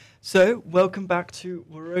So, welcome back to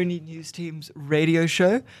Woroni News Team's radio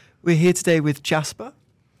show. We're here today with Jasper.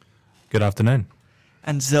 Good afternoon.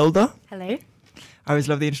 And Zelda. Hello. I always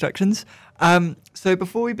love the introductions. So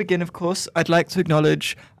before we begin, of course, I'd like to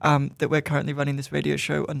acknowledge that we're currently running this radio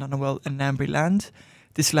show on Ngunnawal and Ngambri land.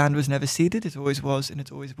 This land was never ceded. It always was and it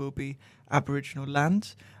always will be Aboriginal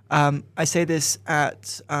land. I say this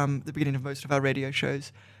at the beginning of most of our radio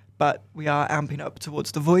shows, but we are amping up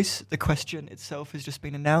towards The Voice. The question itself has just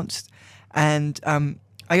been announced. And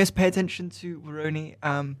I guess pay attention to Woroni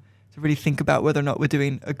to really think about whether or not we're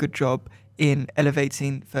doing a good job in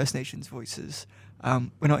elevating First Nations voices.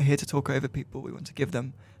 We're not here to talk over people. We want to give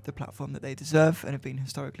them the platform that they deserve and have been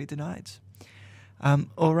historically denied.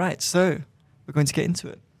 All right, so we're going to get into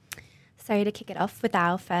it. So to kick it off with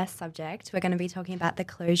our first subject, we're going to be talking about the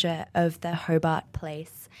closure of the Hobart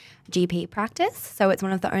Place GP practice. So it's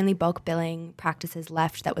one of the only bulk billing practices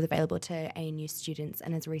left that was available to ANU students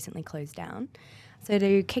and has recently closed down. So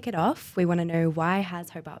to kick it off, we want to know, why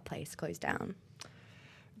has Hobart Place closed down?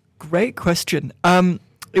 Great question.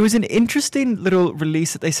 It was an interesting little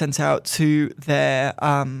release that they sent out to their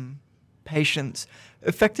patients.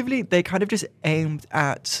 Effectively, they kind of just aimed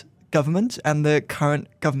at government and the current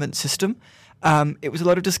government system. It was a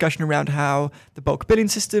lot of discussion around how the bulk billing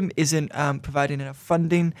system isn't providing enough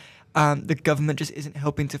funding. The government just isn't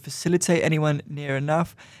helping to facilitate anyone near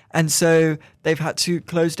enough. And so they've had to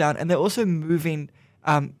close down. And they're also moving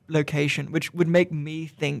location, which would make me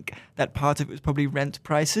think that part of it was probably rent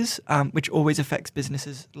prices, which always affects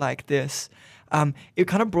businesses like this. It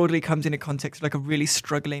kind of broadly comes in a context of like a really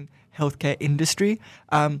struggling healthcare industry.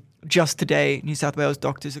 Just today, New South Wales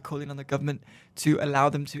doctors are calling on the government to allow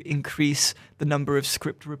them to increase the number of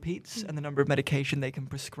script repeats and the number of medication they can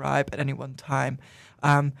prescribe at any one time.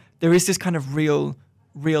 There is this kind of real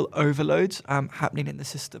overload happening in the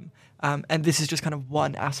system. And this is just kind of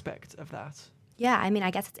one aspect of that. Yeah, I mean, I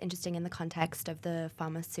guess it's interesting in the context of the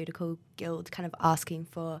Pharmaceutical Guild kind of asking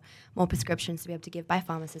for more prescriptions to be able to give by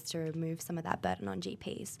pharmacists to remove some of that burden on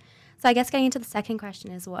GPs. So I guess getting into the second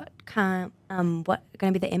question is, what are going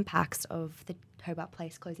to be the impacts of the Hobart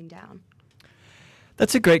Place closing down?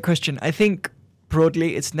 That's a great question. I think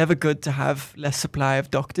broadly it's never good to have less supply of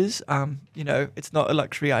doctors. It's not a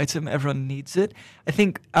luxury item. Everyone needs it. I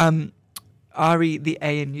think the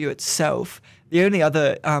ANU itself, the only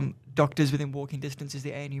other doctors within walking distance is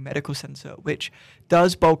the ANU Medical Centre, which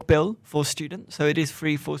does bulk bill for students. So it is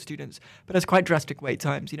free for students, but has quite drastic wait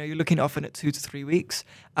times. You're looking often at 2 to 3 weeks.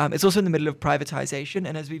 It's also in the middle of privatisation.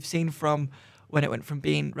 And as we've seen from when it went from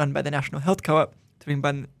being run by the National Health Co-op to being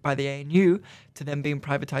run by the ANU to then being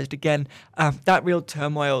privatised again, that real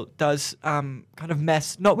turmoil does kind of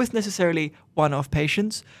mess, not with necessarily one-off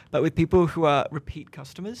patients, but with people who are repeat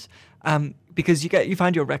customers. Because you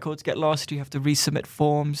find your records get lost, you have to resubmit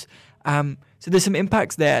forms. So there's some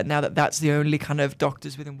impacts there now that that's the only kind of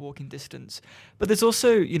doctors within walking distance. But there's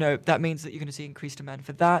also, that means that you're going to see increased demand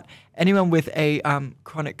for that. Anyone with a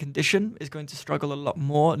chronic condition is going to struggle a lot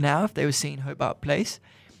more now if they were seeing Hobart Place.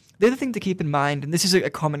 The other thing to keep in mind, and this is a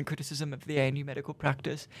common criticism of the ANU medical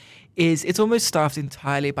practice, is it's almost staffed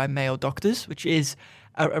entirely by male doctors, which is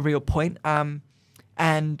a real point.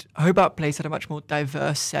 And Hobart Place had a much more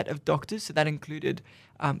diverse set of doctors, so that included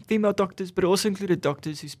female doctors, but also included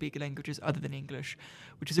doctors who speak languages other than English,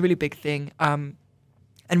 which is a really big thing. And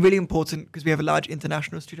really important because we have a large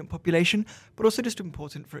international student population, but also just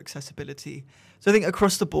important for accessibility. So I think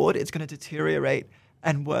across the board, it's going to deteriorate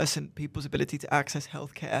and worsen people's ability to access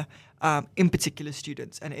healthcare, in particular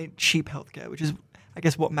students, and cheap healthcare, which is, I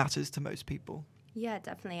guess, what matters to most people. Yeah,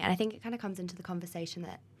 definitely. And I think it kind of comes into the conversation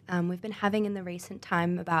that we've been having in the recent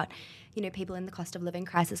time about, people in the cost of living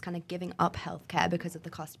crisis kind of giving up healthcare because of the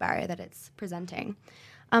cost barrier that it's presenting.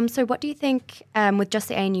 So what do you think, with just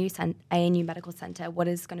the ANU Medical Centre, what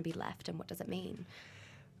is going to be left and what does it mean?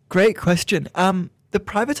 Great question. The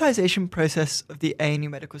privatisation process of the ANU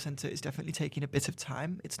Medical Centre is definitely taking a bit of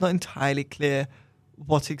time. It's not entirely clear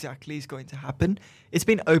what exactly is going to happen. It's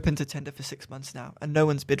been open to tender for 6 months now, and no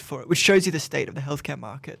one's bid for it, which shows you the state of the healthcare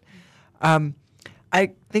market.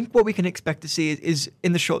 I think what we can expect to see is,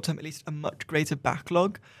 in the short term at least, a much greater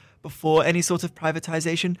backlog before any sort of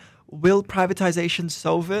privatisation. Will privatisation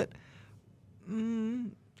solve it?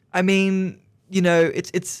 I mean,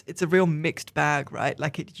 it's a real mixed bag, right?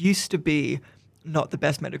 Like, it used to be not the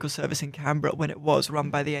best medical service in Canberra when it was run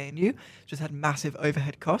by the ANU. It just had massive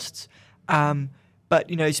overhead costs. But,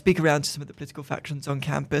 you speak around to some of the political factions on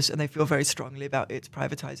campus and they feel very strongly about its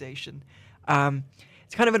privatisation.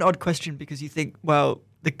 It's kind of an odd question because you think, well,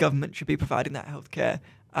 the government should be providing that healthcare.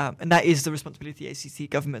 And that is the responsibility of the ACT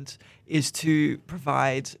government, is to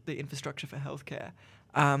provide the infrastructure for healthcare.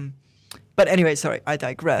 But anyway, sorry, I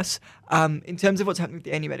digress. In terms of what's happening with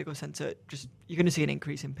the ANU Medical Centre, just you're going to see an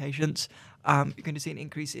increase in patients. You're going to see an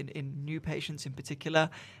increase in new patients in particular,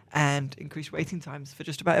 and increased waiting times for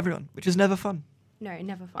just about everyone, which is never fun. No,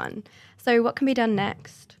 never fun. So what can be done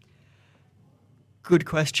next? Good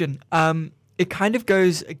question. It kind of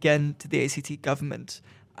goes again to the ACT government.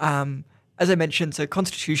 As I mentioned, so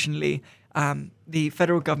constitutionally, the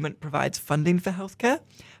federal government provides funding for healthcare,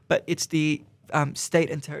 but it's the state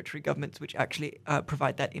and territory governments which actually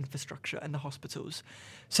provide that infrastructure and the hospitals.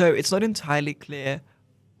 So it's not entirely clear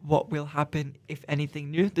what will happen, if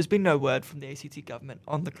anything new. There's been no word from the ACT government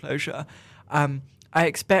on the closure. I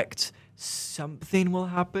expect something will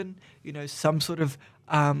happen, some sort of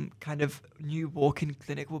kind of new walk-in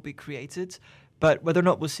clinic will be created, but whether or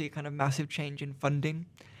not we'll see a kind of massive change in funding,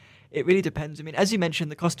 it really depends. I mean, as you mentioned,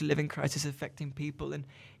 the cost of living crisis is affecting people, and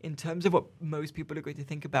in terms of what most people are going to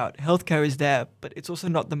think about, healthcare is there, but it's also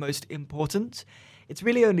not the most important. It's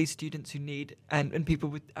really only students who need, and people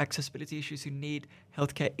with accessibility issues who need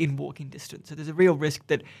healthcare in walking distance. So there's a real risk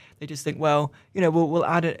that they just think, well, we'll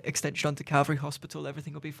add an extension onto Calvary Hospital,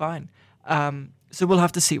 everything will be fine. So we'll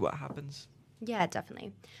have to see what happens. Yeah,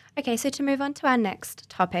 definitely. Okay, so to move on to our next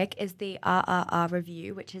topic is the RRR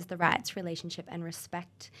review, which is the Rights, Relationship and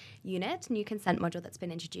Respect Unit, new consent module that's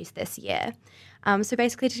been introduced this year. So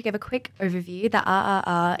basically, to give a quick overview, the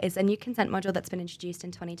RRR is a new consent module that's been introduced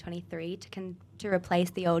in 2023 to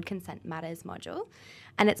replace the old Consent Matters module,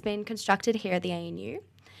 and it's been constructed here at the ANU.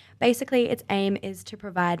 Basically, its aim is to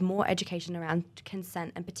provide more education around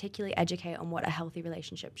consent and particularly educate on what a healthy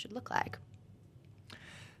relationship should look like.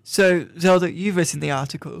 So, Zelda, you've written the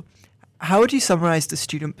article. How would you summarize the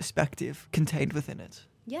student perspective contained within it?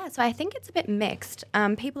 Yeah, so I think it's a bit mixed.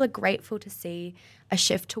 People are grateful to see a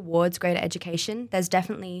shift towards greater education. There's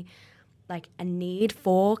definitely like a need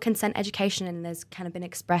for consent education, and there's kind of been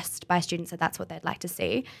expressed by students that that's what they'd like to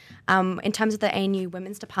see. In terms of the ANU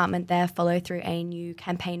Women's Department, their Follow Through ANU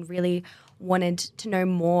campaign really wanted to know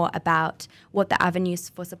more about what the avenues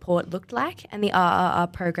for support looked like, and the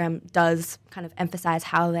RRR program does kind of emphasise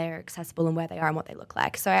how they're accessible and where they are and what they look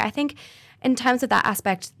like. So I think in terms of that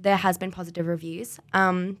aspect, there has been positive reviews.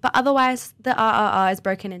 But otherwise, the RRR is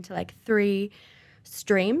broken into like 3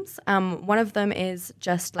 streams. One of them is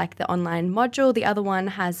just like the online module. The other one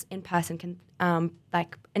has in-person,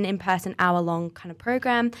 like an in-person hour-long kind of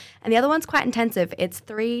program. And the other one's quite intensive. It's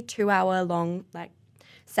 3 2-hour-long like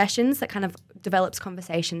sessions that kind of develops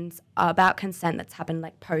conversations about consent that's happened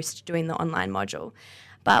like post doing the online module.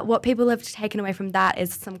 But what people have taken away from that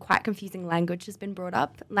is some quite confusing language has been brought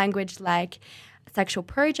up, language like sexual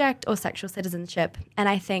project or sexual citizenship. And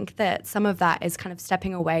I think that some of that is kind of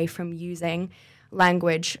stepping away from using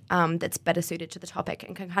language that's better suited to the topic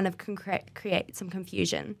and can kind of create some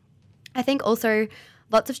confusion. I think also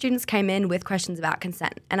lots of students came in with questions about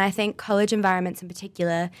consent, and I think college environments in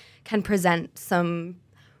particular can present some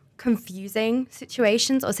confusing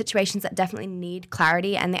situations or situations that definitely need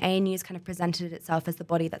clarity, and the ANU's kind of presented itself as the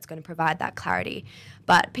body that's going to provide that clarity.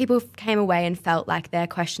 But people came away and felt like their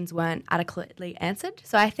questions weren't adequately answered.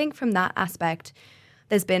 So I think from that aspect,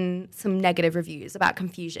 there's been some negative reviews about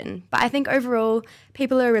confusion. But I think overall,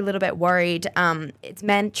 people are a little bit worried. It's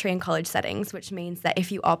mandatory in college settings, which means that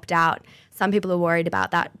if you opt out, some people are worried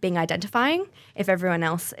about that being identifying. If everyone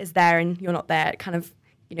else is there and you're not there, it kind of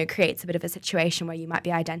creates a bit of a situation where you might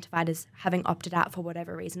be identified as having opted out for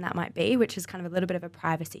whatever reason that might be, which is kind of a little bit of a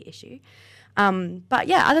privacy issue. But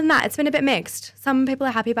yeah, other than that, it's been a bit mixed. Some people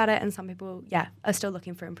are happy about it and some people, are still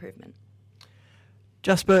looking for improvement.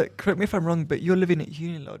 Jasper, correct me if I'm wrong, but you're living at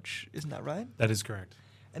Uni Lodge, isn't that right? That is correct.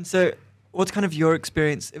 And so what's kind of your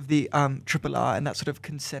experience of the Triple R and that sort of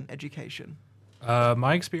consent education?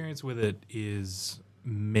 My experience with it is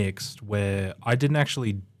mixed, where I didn't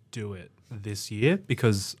actually do it this year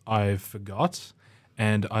because I forgot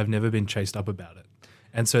and I've never been chased up about it.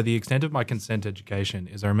 And so the extent of my consent education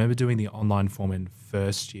is I remember doing the online form in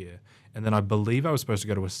first year, and then I believe I was supposed to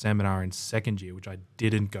go to a seminar in second year, which I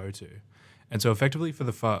didn't go to. And so effectively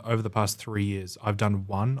over the past 3 years, I've done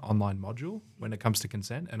one online module when it comes to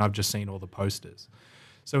consent, and I've just seen all the posters.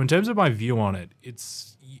 So in terms of my view on it,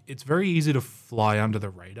 it's very easy to fly under the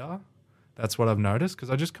radar. That's what I've noticed, because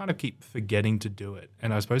I just kind of keep forgetting to do it.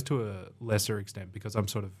 And I suppose to a lesser extent, because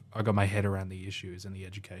I got my head around the issues and the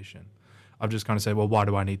education. I've just kind of said, well, why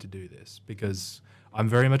do I need to do this? Because I'm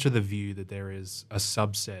very much of the view that there is a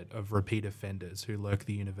subset of repeat offenders who lurk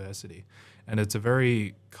the university. And it's a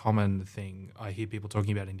very common thing I hear people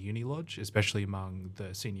talking about in Uni Lodge, especially among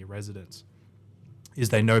the senior residents, is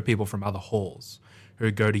they know people from other halls who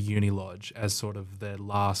go to Uni Lodge as sort of their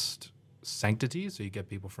last sanctity. So you get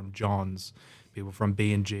people from John's, people from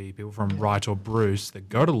B&G, people from Wright or Bruce that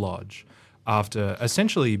go to Lodge after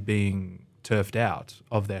essentially being turfed out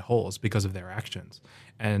of their halls because of their actions.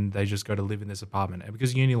 And they just go to live in this apartment. And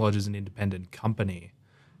because Uni Lodge is an independent company,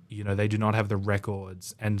 you know, they do not have the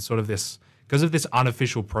records and sort of this, because of this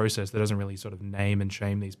unofficial process that doesn't really sort of name and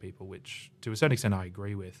shame these people, which to a certain extent I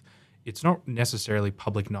agree with. It's not necessarily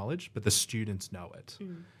public knowledge, but the students know it.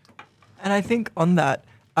 And I think on that,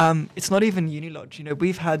 it's not even Uni Lodge. You know,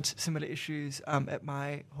 we've had similar issues at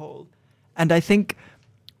my hall. And I think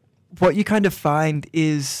what you kind of find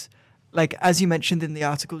is, like, as you mentioned in the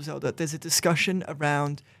article, Zelda, there's a discussion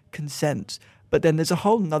around consent, but then there's a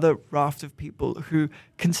whole nother raft of people who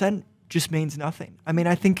consent just means nothing. I mean,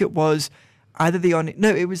 I think it was either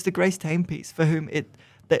it was the Grace Tame piece for whom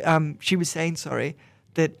she was saying,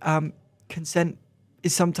 that consent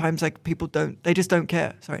is sometimes like they just don't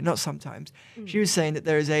care. Sorry, not sometimes. She was saying that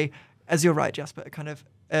there is as you're right, Jasper, a kind of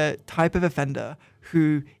type of offender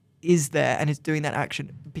who is there and is doing that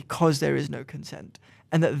action because there is no consent.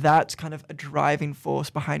 And that's kind of a driving force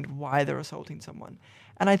behind why they're assaulting someone.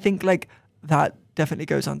 And I think like that definitely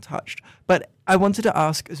goes untouched. But I wanted to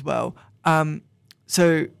ask as well, you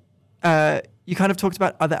kind of talked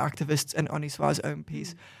about other activists and Oniswa's own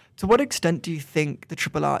piece. To what extent do you think the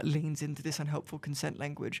Triple R leans into this unhelpful consent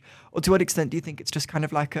language? Or to what extent do you think it's just kind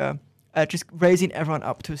of like just raising everyone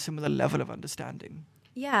up to a similar level of understanding?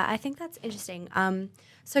 Yeah, I think that's interesting.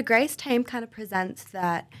 So Grace Tame kind of presents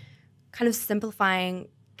that kind of simplifying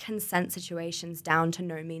consent situations down to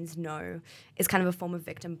no means no is kind of a form of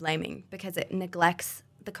victim blaming because it neglects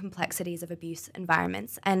the complexities of abuse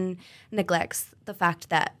environments and neglects the fact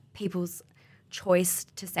that people's choice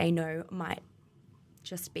to say no might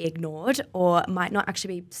just be ignored or might not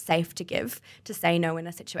actually be safe to say no in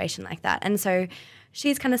a situation like that. And so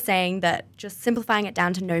she's kind of saying that just simplifying it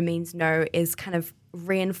down to no means no is kind of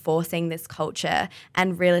reinforcing this culture,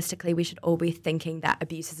 and realistically we should all be thinking that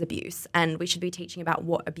abuse is abuse and we should be teaching about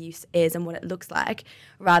what abuse is and what it looks like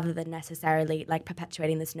rather than necessarily like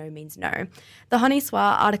perpetuating this no means no. The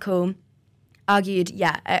Honiswa article argued,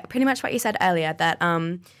 pretty much what you said earlier, that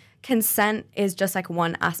consent is just like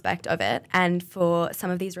one aspect of it, and for some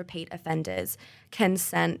of these repeat offenders,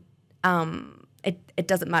 consent, it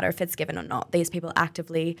doesn't matter if it's given or not. These people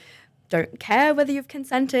actively don't care whether you've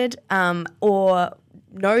consented or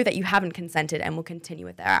know that you haven't consented and will continue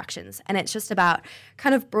with their actions. And it's just about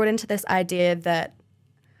kind of brought into this idea that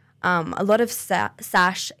a lot of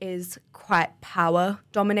SASH is quite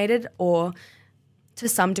power-dominated or to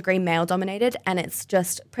some degree male-dominated, and it's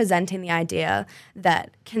just presenting the idea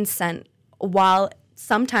that consent, while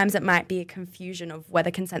sometimes it might be a confusion of whether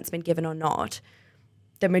consent's been given or not,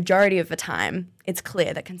 the majority of the time, it's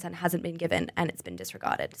clear that consent hasn't been given and it's been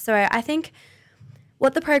disregarded. So I think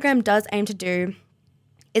what the program does aim to do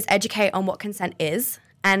is educate on what consent is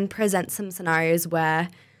and present some scenarios where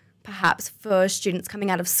perhaps for students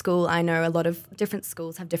coming out of school, I know a lot of different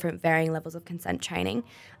schools have different varying levels of consent training.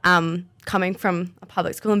 Coming from a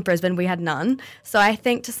public school in Brisbane, we had none. So I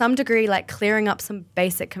think to some degree, like clearing up some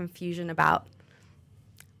basic confusion about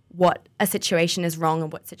what a situation is wrong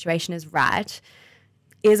and what situation is right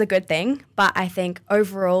is a good thing. But I think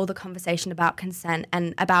overall the conversation about consent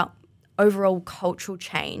and about overall cultural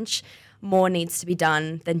change more needs to be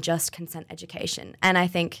done than just consent education. And I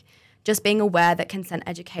think just being aware that consent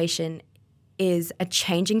education is a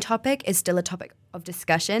changing topic is still a topic of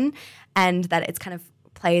discussion, and that it's kind of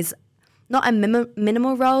plays not a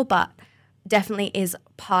minimal role, but definitely is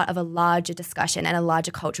part of a larger discussion and a larger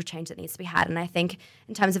cultural change that needs to be had. And I think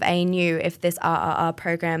in terms of ANU, if this RRR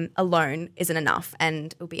program alone isn't enough,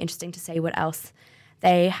 and it'll be interesting to see what else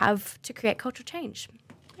they have to create cultural change.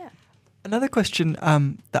 Yeah. Another question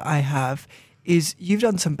that I have is, you've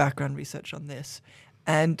done some background research on this,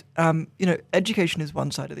 and education is one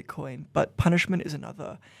side of the coin, but punishment is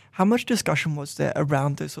another. How much discussion was there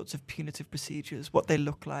around those sorts of punitive procedures, what they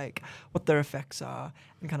look like, what their effects are,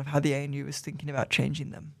 and kind of how the ANU is thinking about changing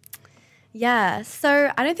them? Yeah,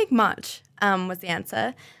 so I don't think much was the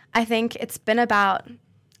answer. I think it's been about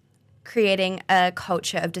creating a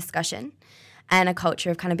culture of discussion and a culture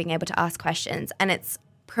of kind of being able to ask questions, and it's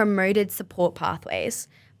promoted support pathways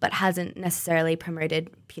but hasn't necessarily promoted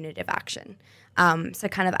punitive action. So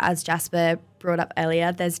kind of as Jasper brought up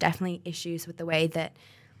earlier, there's definitely issues with the way that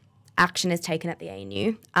action is taken at the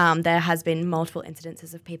ANU. There has been multiple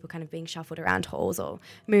incidences of people kind of being shuffled around halls or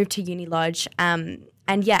moved to Uni Lodge. And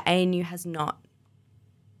ANU has not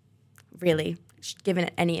really given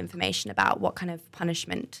it any information about what kind of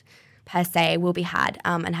punishment per se will be had,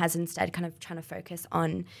 and has instead kind of trying to focus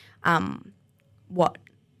on what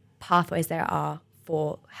pathways there are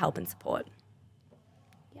for help and support.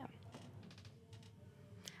 Yeah.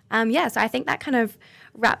 So I think that kind of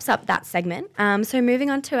wraps up that segment. So moving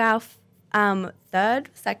on to our third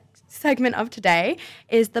segment of today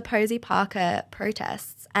is the Posey Parker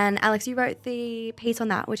protests. And Alex, you wrote the piece on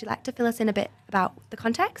that. Would you like to fill us in a bit about the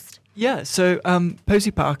context? Yeah, so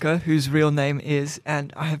Posey Parker, whose real name is,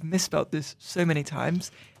 and I have misspelled this so many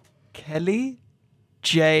times, Kelly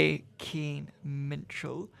J. Keane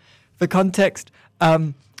Minchell. For context,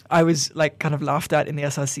 I was like kind of laughed at in the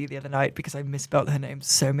SRC the other night because I misspelled her name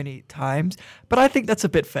so many times. But I think that's a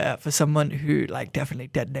bit fair for someone who like definitely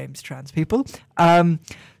dead names trans people.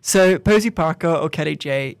 So Posey Parker, or Kelly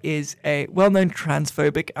J, is a well-known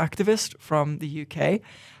transphobic activist from the UK.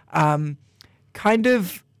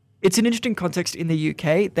 It's an interesting context in the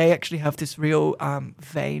UK. They actually have this real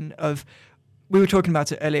vein of, we were talking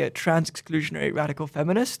about it earlier, trans-exclusionary radical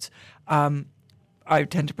feminists. I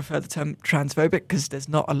tend to prefer the term transphobic because there's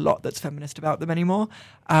not a lot that's feminist about them anymore.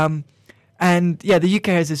 And yeah, the UK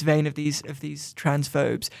has this vein of these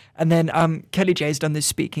transphobes. And then Kelly J's done this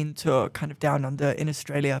speaking tour kind of down under in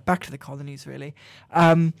Australia, back to the colonies really.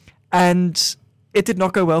 And it did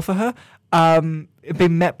not go well for her. It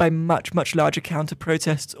been met by much, much larger counter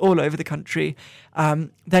protests all over the country.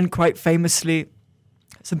 Then quite famously,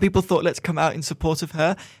 some people thought, let's come out in support of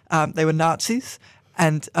her. They were Nazis.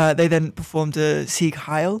 And they then performed a Sieg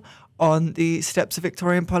Heil on the steps of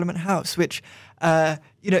Victorian Parliament House, which,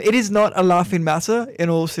 it is not a laughing matter in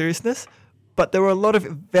all seriousness, but there were a lot of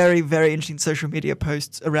very, very interesting social media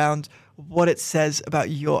posts around what it says about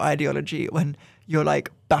your ideology when your like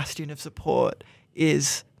bastion of support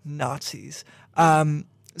is Nazis.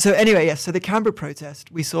 So anyway, yes, so the Canberra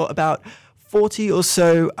protest, we saw about 40 or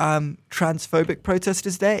so transphobic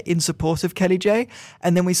protesters there in support of Kelly J.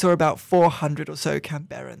 And then we saw about 400 or so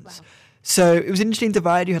Canberrans. Wow. So it was an interesting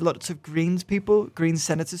divide. You had lots of Greens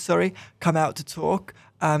senators, come out to talk.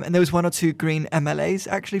 And there was one or two Green MLAs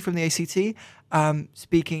actually from the ACT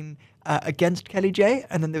speaking against Kelly J.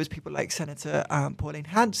 And then there was people like Senator Pauline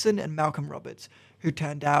Hanson and Malcolm Roberts who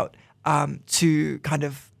turned out to kind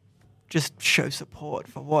of just show support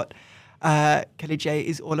for what Kelly J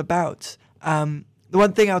is all about. The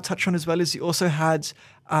one thing I'll touch on as well is you also had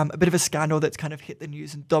a bit of a scandal that's kind of hit the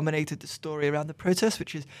news and dominated the story around the protest,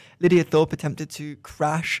 which is Lydia Thorpe attempted to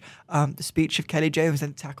crash the speech of Kelly J, who was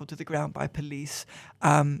then tackled to the ground by police.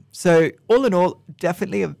 So all in all,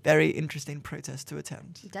 definitely a very interesting protest to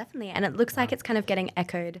attend. Definitely, and it looks like it's kind of getting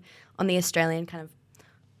echoed on the Australian kind of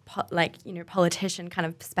politician kind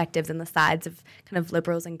of perspectives and the sides of kind of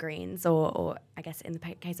Liberals and Greens, or I guess in the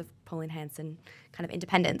case of Pauline Hanson, kind of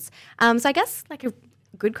independents. So I guess like a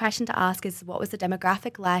good question to ask is, what was the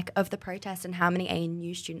demographic like of the protest and how many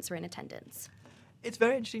ANU students were in attendance? It's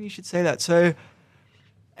very interesting you should say that. So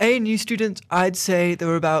ANU students, I'd say there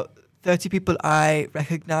were about 30 people I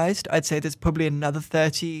recognised. I'd say there's probably another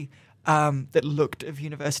 30 that looked of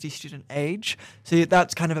university student age. So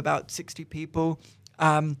that's kind of about 60 people.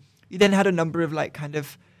 You then had a number of like kind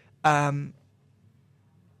of,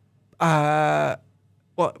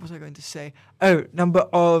 what was I going to say? Number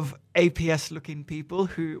of APS-looking people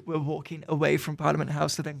who were walking away from Parliament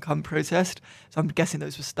House to then come protest. So I'm guessing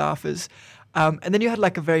those were staffers. And then you had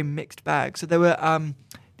like a very mixed bag. So there were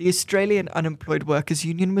the Australian Unemployed Workers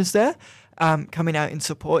Union was there, coming out in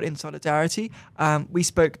support, in solidarity. We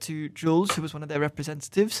spoke to Jules, who was one of their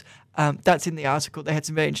representatives. That's in the article. They had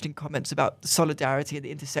some very interesting comments about the solidarity and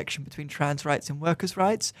the intersection between trans rights and workers'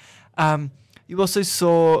 rights. You also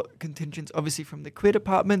saw contingents, obviously, from the queer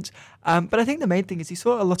department. But I think the main thing is you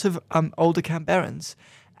saw a lot of older Canberrans.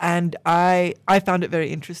 And I found it very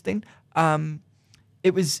interesting.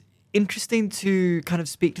 It was interesting to kind of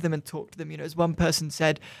speak to them and talk to them. As one person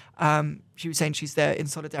said, she was saying she's there in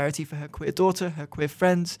solidarity for her queer daughter, her queer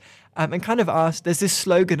friends, and kind of asked, there's this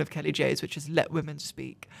slogan of Kelly J's, which is let women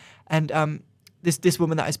speak. And this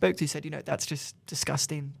woman that I spoke to said, that's just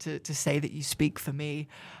disgusting to say that you speak for me,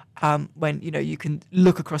 when, you can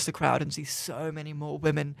look across the crowd and see so many more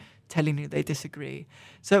women telling you they disagree.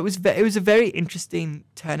 So it was a very interesting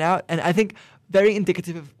turnout, and I think very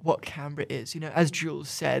indicative of what Canberra is. As Jules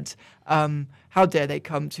said, how dare they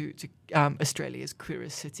come to Australia's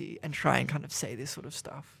queerest city and try and kind of say this sort of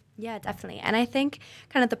stuff. Yeah, definitely. And I think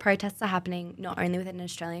kind of the protests are happening not only within an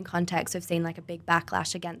Australian context. We've seen like a big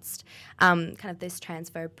backlash against kind of this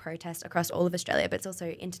transphobe protest across all of Australia, but it's also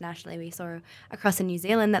internationally. We saw across in New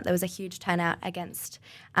Zealand that there was a huge turnout against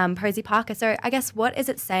Posey Parker. So I guess what is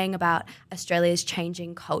it saying about Australia's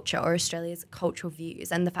changing culture or Australia's cultural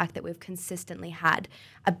views and the fact that we've consistently had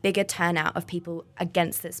a bigger turnout of people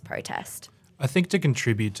against this protest? I think to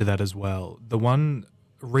contribute to that as well,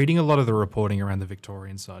 reading a lot of the reporting around the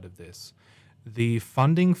Victorian side of this, The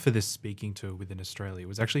funding for this speaking tour within Australia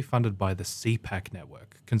was actually funded by the CPAC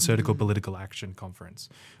network, Concerted Political Action Conference,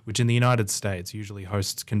 which in the United States usually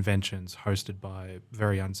hosts conventions hosted by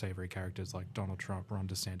very unsavory characters like Donald Trump, Ron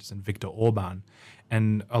DeSantis, and Viktor Orban.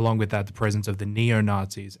 And along with that, the presence of the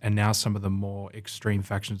neo-Nazis and now some of the more extreme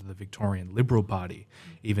factions of the Victorian Liberal Party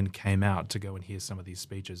even came out to go and hear some of these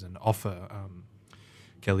speeches and offer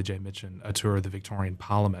Kelly J. Mitchell a tour of the Victorian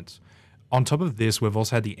Parliament. On top of this, we've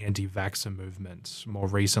also had the anti-vaxxer movement more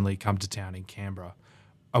recently come to town in Canberra.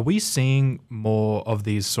 Are we seeing more of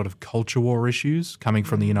these sort of culture war issues coming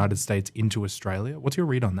from the United States into Australia? What's your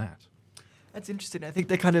read on that? That's interesting. I think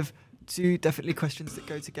they're kind of two definitely questions that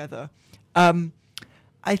go together.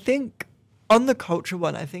 I think on the culture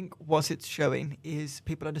one, I think what it's showing is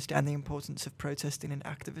people understand the importance of protesting and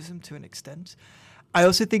activism to an extent. I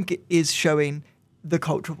also think it is showing the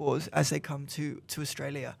culture wars as they come to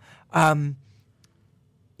Australia.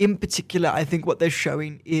 In particular, I think what they're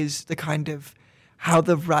showing is the kind of how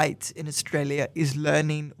the right in Australia is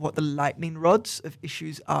learning what the lightning rods of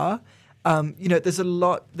issues are. There's a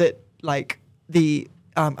lot that like the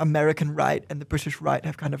American right and the British right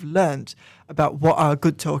have kind of learned about what are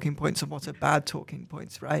good talking points and what are bad talking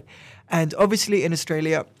points, right? And obviously in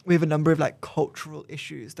Australia, we have a number of like cultural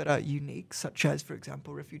issues that are unique, such as, for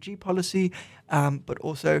example, refugee policy, but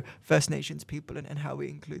also First Nations people and how we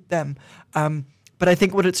include them. But I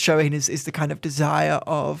think what it's showing is the kind of desire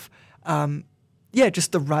of,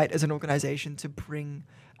 just the right as an organization to bring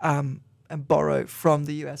and borrow from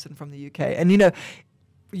the US and from the UK. And,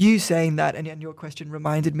 you saying that and your question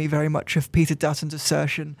reminded me very much of Peter Dutton's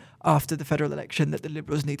assertion after the federal election that the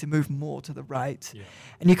Liberals need to move more to the right. Yeah.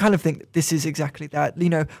 And you kind of think that this is exactly that.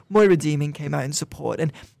 Moira Deeming came out in support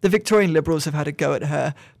and the Victorian Liberals have had a go at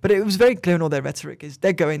her, but it was very clear in all their rhetoric is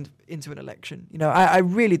they're going into an election. I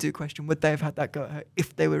really do question would they have had that go at her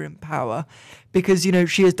if they were in power because,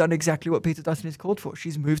 she has done exactly what Peter Dutton has called for.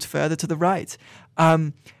 She's moved further to the right.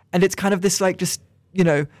 And it's kind of this like just,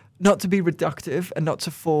 not to be reductive and not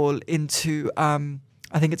to fall into, I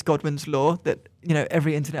think it's Godwin's law that,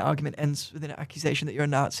 every internet argument ends with an accusation that you're a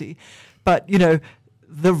Nazi. But,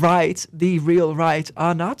 the right, the real right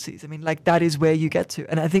are Nazis. I mean, like that is where you get to.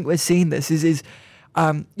 And I think we're seeing this is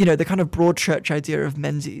the kind of broad church idea of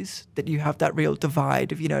Menzies, that you have that real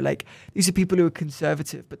divide of, like these are people who are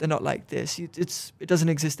conservative, but they're not like this. It doesn't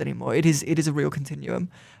exist anymore. It is a real continuum.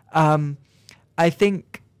 I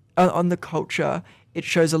think on the culture, it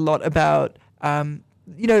shows a lot about,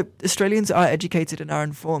 Australians are educated and are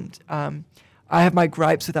informed. I have my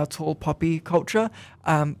gripes with our tall poppy culture,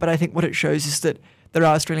 but I think what it shows is that there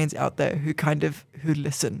are Australians out there who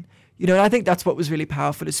listen. And I think that's what was really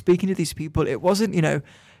powerful is speaking to these people. It wasn't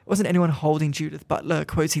anyone holding Judith Butler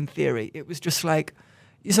quoting theory. It was just like,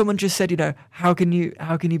 someone just said, how can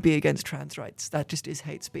you be against trans rights? That just is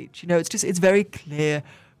hate speech. It's very clear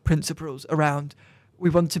principles around we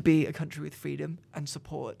want to be a country with freedom and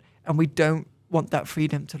support, and we don't want that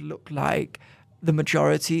freedom to look like the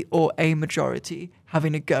majority or a majority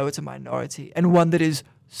having a go at a minority, and one that is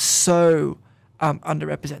so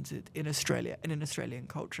underrepresented in Australia and in Australian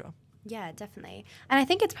culture. Yeah, definitely. And I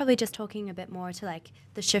think it's probably just talking a bit more to like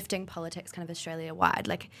the shifting politics kind of Australia-wide,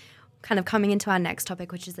 like kind of coming into our next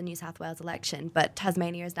topic, which is the New South Wales election, but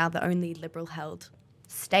Tasmania is now the only Liberal-held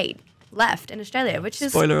state left in Australia, which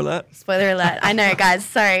is... Spoiler alert. I know, guys,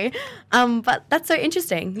 sorry. But that's so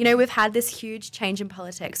interesting. We've had this huge change in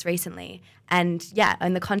politics recently. And yeah,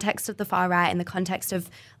 in the context of the far right, in the context of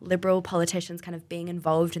Liberal politicians kind of being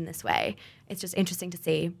involved in this way, it's just interesting to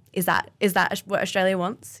see, is that what Australia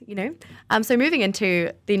wants, So moving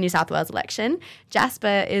into the New South Wales election,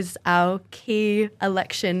 Jasper is our key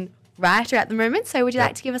election writer at the moment. So would you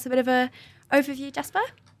like to give us a bit of a overview, Jasper?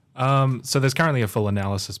 So there's currently a full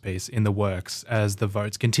analysis piece in the works as the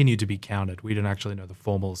votes continue to be counted. We don't actually know the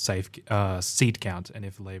formal seat count and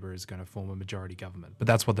if Labor is going to form a majority government, but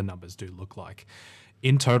that's what the numbers do look like.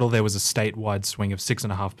 In total, there was a statewide swing of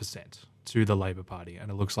 6.5% to the Labor Party,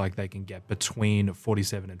 and it looks like they can get between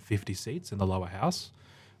 47 and 50 seats in the lower house,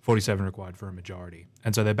 47 required for a majority.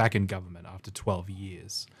 And so they're back in government after 12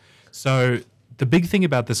 years. So the big thing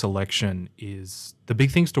about this election is the big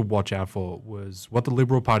things to watch out for was what the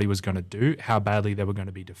Liberal Party was going to do, how badly they were going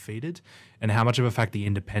to be defeated, and how much of a fact the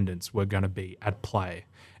independents were going to be at play.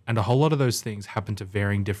 And a whole lot of those things happened to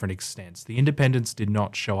varying different extents. The independents did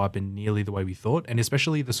not show up in nearly the way we thought, and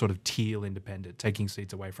especially the sort of teal independent taking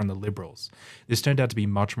seats away from the Liberals. This turned out to be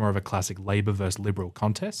much more of a classic Labor versus Liberal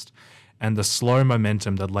contest, and the slow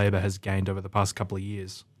momentum that Labor has gained over the past couple of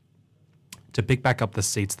years to pick back up the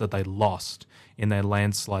seats that they lost in their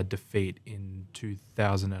landslide defeat in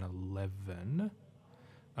 2011.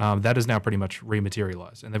 That is now pretty much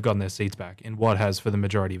rematerialised, and they've gotten their seats back in what has, for the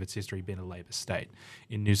majority of its history, been a Labor state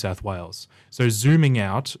in New South Wales. So zooming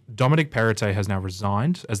out, Dominic Perrottet has now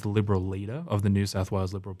resigned as the Liberal leader of the New South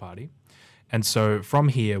Wales Liberal Party. And so from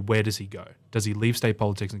here, where does he go? Does he leave state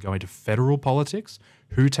politics and go into federal politics?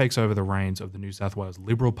 Who takes over the reins of the New South Wales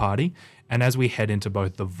Liberal Party? And as we head into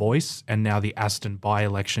both The Voice and now the Aston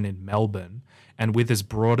by-election in Melbourne, and with this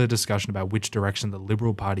broader discussion about which direction the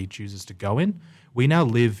Liberal Party chooses to go in, we now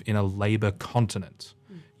live in a Labor continent.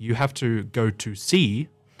 You have to go to sea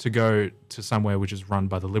to go to somewhere which is run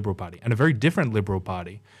by the Liberal Party, and a very different Liberal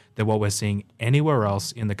Party than what we're seeing anywhere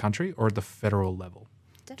else in the country or at the federal level.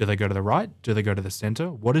 Do they go to the right? Do they go to the centre?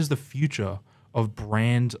 What is the future of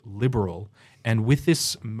brand Liberal? And with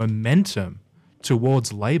this momentum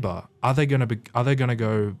towards Labor, are they going to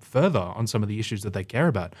go further on some of the issues that they care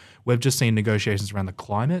about? We've just seen negotiations around the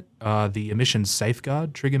climate, the emissions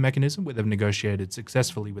safeguard trigger mechanism, where they've negotiated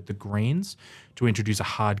successfully with the Greens to introduce a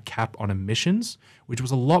hard cap on emissions, which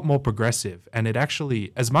was a lot more progressive. And it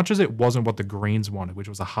actually, as much as it wasn't what the Greens wanted, which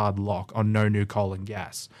was a hard lock on no new coal and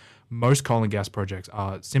gas, most coal and gas projects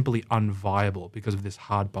are simply unviable because of this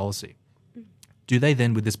hard policy. Do they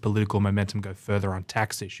then, with this political momentum, go further on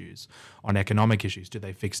tax issues, on economic issues? Do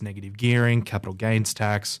they fix negative gearing, capital gains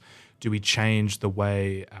tax? Do we change the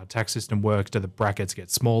way our tax system works? Do the brackets get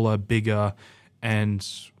smaller, bigger? And,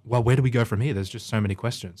 well, where do we go from here? There's just so many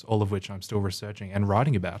questions, all of which I'm still researching and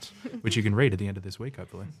writing about, which you can read at the end of this week,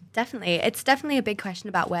 hopefully. Definitely. It's definitely a big question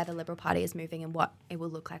about where the Liberal Party is moving and what it will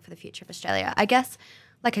look like for the future of Australia. I guess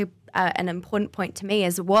like an important point to me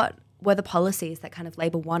is what were the policies that kind of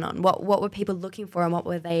Labor won on? What were people looking for, and what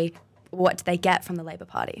did they get from the Labor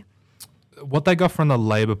Party? What they got from the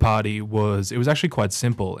Labor Party it was actually quite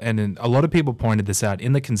simple. And a lot of people pointed this out.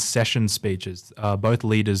 In the concession speeches, both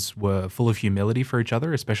leaders were full of humility for each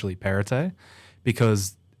other, especially Perrottet,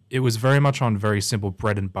 because it was very much on very simple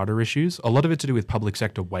bread and butter issues. A lot of it to do with public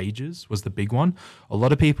sector wages was the big one. A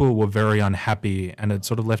lot of people were very unhappy, and it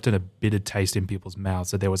sort of left a bitter taste in people's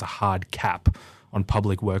mouths that there was a hard cap on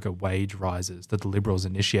public worker wage rises that the Liberals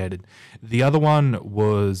initiated. The other one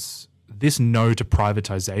was this no to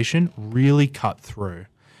privatisation really cut through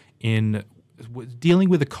in dealing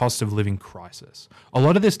with the cost of living crisis. A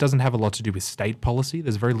lot of this doesn't have a lot to do with state policy.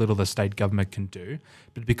 There's very little the state government can do.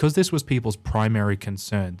 But because this was people's primary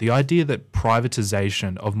concern, the idea that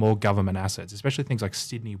privatisation of more government assets, especially things like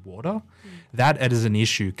Sydney Water, that as an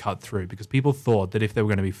issue cut through, because people thought that if there were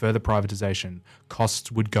going to be further privatisation,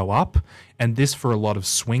 costs would go up. And this, for a lot of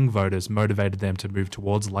swing voters, motivated them to move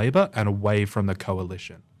towards Labor and away from the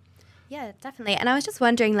coalition. Yeah, definitely. And I was just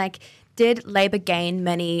wondering, did Labor gain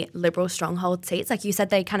many Liberal stronghold seats? Like you said,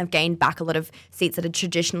 they kind of gained back a lot of seats that had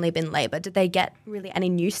traditionally been Labor. Did they get really any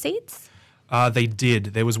new seats? They did.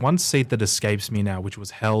 There was one seat that escapes me now, which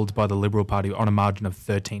was held by the Liberal Party on a margin of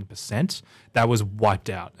 13%. That was wiped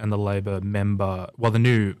out, and the Labor member, the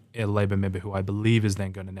new Labor member, who I believe is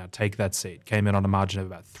then going to now take that seat, came in on a margin of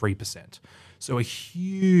about 3%. So a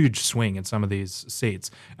huge swing in some of these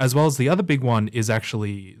seats, as well as the other big one is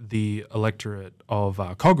actually the electorate of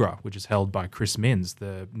Cogra, which is held by Chris Minns,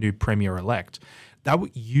 the new Premier-elect.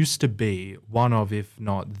 That used to be one of, if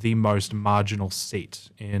not the most marginal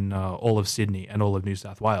seat in all of Sydney and all of New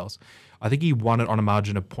South Wales. I think he won it on a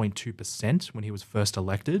margin of 0.2% when he was first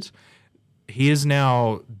elected. He is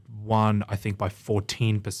now won, I think, by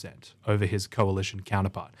 14% over his coalition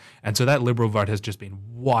counterpart. And so that Liberal vote has just been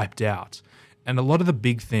wiped out. And a lot of the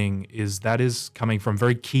big thing is that is coming from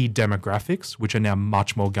very key demographics, which are now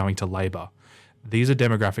much more going to Labor. These are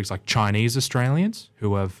demographics like Chinese Australians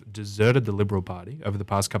who have deserted the Liberal Party over the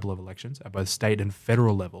past couple of elections at both state and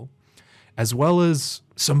federal level, as well as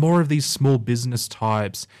some more of these small business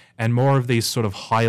types and more of these sort of high